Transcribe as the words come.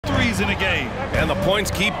in a game. And the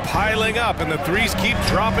points keep piling up, and the threes keep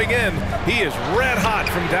dropping in. He is red hot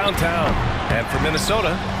from downtown. And for Minnesota,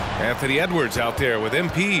 Anthony Edwards out there with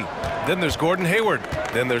MP. Then there's Gordon Hayward.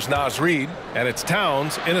 Then there's Naz Reid. And it's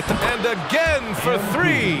Towns in at the end again for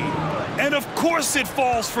three. And of course it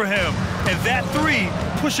falls for him. And that three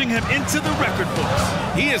pushing him into the record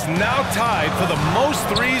books. He is now tied for the most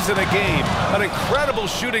threes in a game. An incredible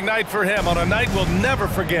shooting night for him on a night we'll never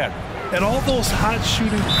forget. And all those hot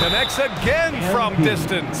shooting. Connects again from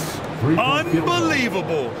distance.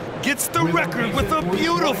 Unbelievable. Gets the record with a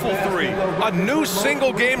beautiful three. A new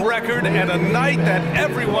single-game record and a night that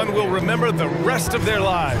everyone will remember the rest of their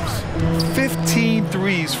lives. 15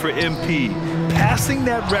 threes for MP, passing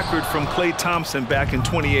that record from Klay Thompson back in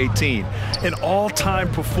 2018. An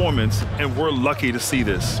all-time performance, and we're lucky to see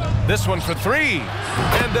this. This one for three,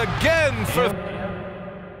 and again for